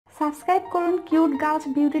Subscribe করুন cute girls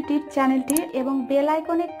beauty টিপ চ্যানেলটি এবং বেল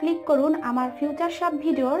আইকনে ক্লিক করুন আমার ফিউচার সব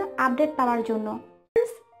ভিডিওর আপডেট পাওয়ার জন্য।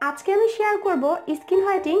 আজকে আমি শেয়ার করব skin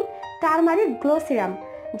whitening turmeric glow serum,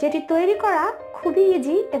 যেটি তৈরি করা খুবই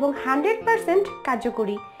ইজি এবং 100%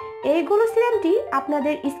 কার্যকরী। এই গ্লো সিরামটি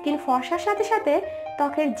আপনাদের স্কিন ফর্সার সাথে সাথে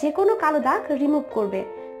ত্বকের যে কোনো কালো দাগ রিমুভ করবে।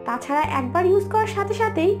 তাছাড়া একবার ইউজ করার সাথে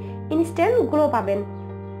সাথেই ইনস্ট্যান্ট গ্লো পাবেন।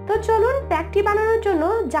 তো চলুন প্যাকটি বানানোর জন্য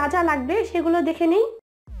যা যা লাগবে সেগুলো দেখে নিই।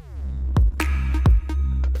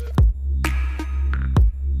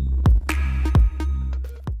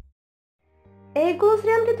 এই গ্লো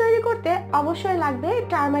সিরামটি তৈরি করতে অবশ্যই লাগবে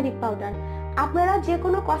টারমারিক পাউডার। আপনারা যে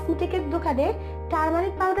কোনো কসমেটিকের দোকানে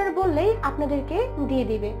টারমারিক পাউডার বললেই আপনাদেরকে দিয়ে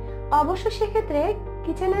দিবে। অবশ্য সেক্ষেত্রে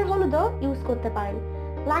কিচেনের হলুদও ইউজ করতে পারেন।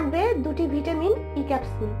 লাগবে 2টি ভিটামিন ই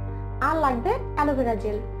ক্যাপসুল, আর লাগবে অ্যালোভেরা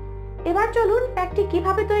জেল। এবার চলুন প্যাকটি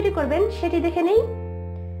কিভাবে তৈরি করবেন সেটি দেখে নেই।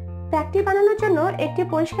 প্যাকটি বানানোর জন্য একটি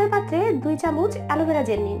পরিষ্কার পাত্রে 2 চামচ অ্যালোভেরা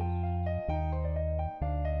জেল নিন।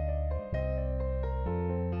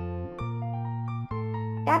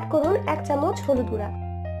 অ্যাড করুন 1 চামচ হলুদ গুঁড়া।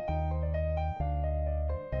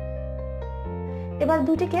 এবার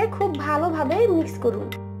দুটিকে খুব ভালোভাবে মিক্স করুন।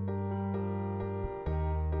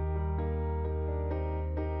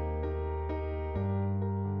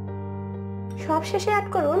 সবশেষে অ্যাড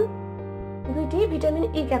করুন 2টি ভিটামিন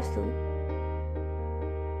ই ক্যাপসুল।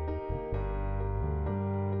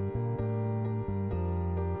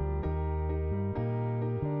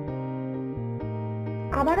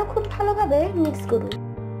 আবারও খুব ভালোভাবে মিক্স করুন।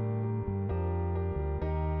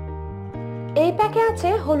 এই প্যাকে আছে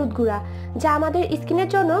হলুদ গুঁড়া, যা আমাদের স্কিনের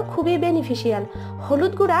জন্য খুবই বেনিফিশিয়াল।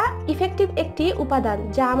 হলুদ গুঁড়া ইফেক্টিভ একটি উপাদান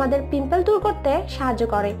যা আমাদের পিম্পল দূর করতে সাহায্য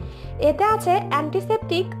করে। এতে আছে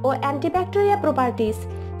অ্যান্টিসেপটিক ও অ্যান্টিব্যাকটেরিয়া প্রপার্টিজ,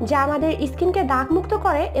 যা আমাদের স্কিনকে দাগমুক্ত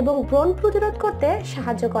করে এবং ব্রণ প্রতিরোধ করতে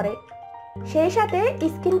সাহায্য করে। সেই সাথে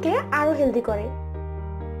স্কিনকে আরো হেলদি করে।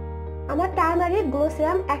 আমার টারমারিক গ্লো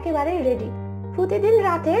সিরাম একেবারে রেডি। প্রতিদিন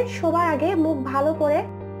রাতে শোবার আগে মুখ ভালো করে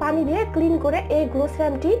পানি দিয়ে ক্লিন করে এই গ্লো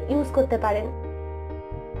সিরামটি ইউজ করতে পারেন।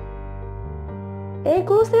 এই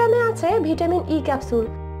গ্লো সিরামে আছে ভিটামিন ই ক্যাপসুল,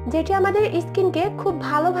 যেটি আমাদের স্কিনকে খুব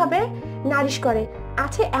ভালোভাবে নারিশ করে।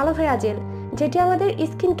 আছে অ্যালোভেরা জেল, যেটি আমাদের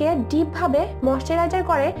স্কিনকে ডিপভাবে ময়শ্চারাইজার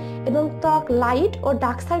করে এবং ত্বক লাইট ও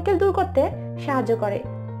ডার্ক সার্কেল দূর করতে সাহায্য করে।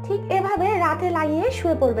 ঠিক এভাবে রাতে লাগিয়ে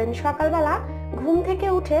শুয়ে পড়বেন। সকালবেলা ঘুম থেকে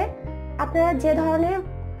উঠে আপনারা যে ধরনের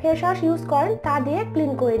ফেস ওয়াশ ইউজ করেন তা দিয়ে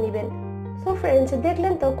ক্লিন করে নেবেন। সো ফ্রেন্ডস,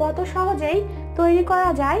 দেখলেন তো কত সহজেই তৈরি করা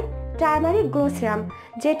যায় টারমারিক গ্লো সিরাম,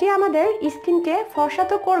 যেটি আমাদের স্কিনকে ফর্সা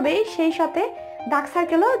তো করবেই, সেই সাথে ডার্ক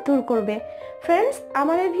সার্কেলও দূর করবে। ফ্রেন্ডস,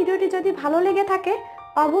 আমার এই ভিডিওটি যদি ভালো লেগে থাকে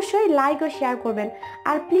অবশ্যই লাইক ও শেয়ার করবেন,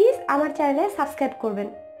 আর প্লিজ আমার চ্যানেলে সাবস্ক্রাইব করবেন।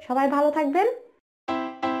 সবাই ভালো থাকবেন।